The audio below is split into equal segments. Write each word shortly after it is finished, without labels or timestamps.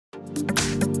Hi!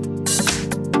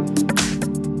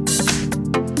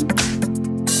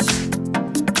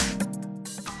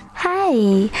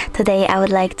 Today I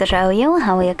would like to show you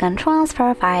how you can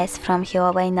transfer files from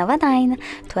Huawei Nova 9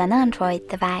 to an Android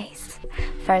device.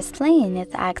 Firstly, you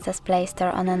need to access Play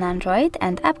Store on an Android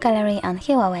and App Gallery on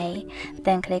Huawei.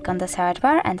 Then click on the search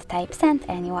bar and type Send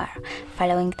Anywhere.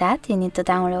 Following that, you need to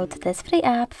download this free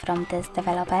app from this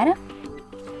developer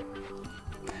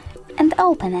and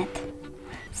open it.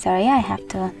 Sorry, I have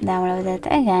to download it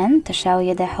again to show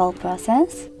you the whole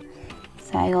process.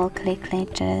 So I will quickly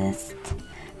just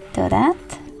do that.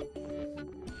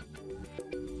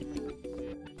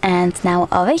 And now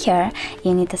over here,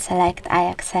 you need to select I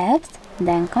accept,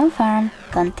 then confirm,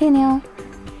 continue,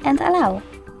 and allow.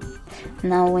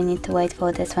 Now we need to wait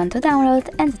for this one to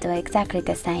download and do exactly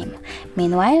the same.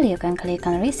 Meanwhile, you can click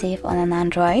on receive on an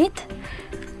Android.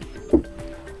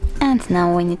 And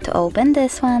now we need to open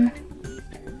this one.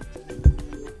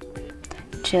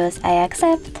 Choose I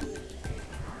accept,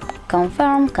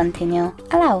 confirm, continue,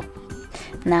 allow.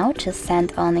 Now choose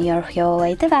send on your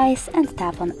Huawei device and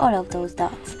tap on all of those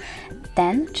dots.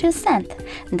 Then choose send.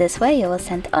 This way you will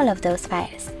send all of those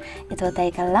files. It will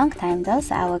take a long time though,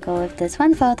 so I will go with this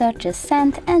one photo, just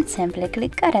send and simply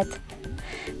click got it.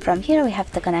 From here we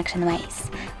have the connection ways.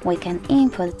 We can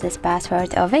input this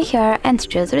password over here and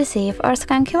choose receive or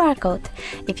scan QR code.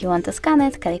 If you want to scan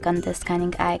it, click on the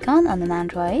scanning icon on an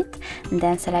Android,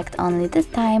 then select only this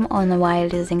time on while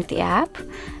using the app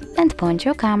and point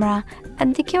your camera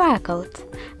at the QR code.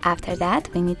 After that,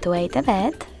 we need to wait a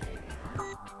bit.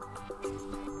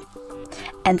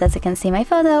 And as you can see, my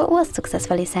photo was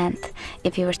successfully sent.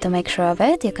 If you wish to make sure of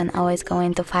it, you can always go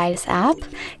into Files app,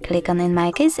 click on in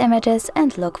my case Images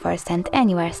and look for Send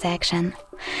Anywhere section.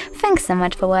 Thanks so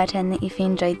much for watching. If you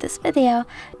enjoyed this video,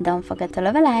 don't forget to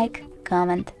leave a like,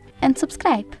 comment and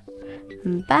subscribe.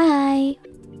 Bye!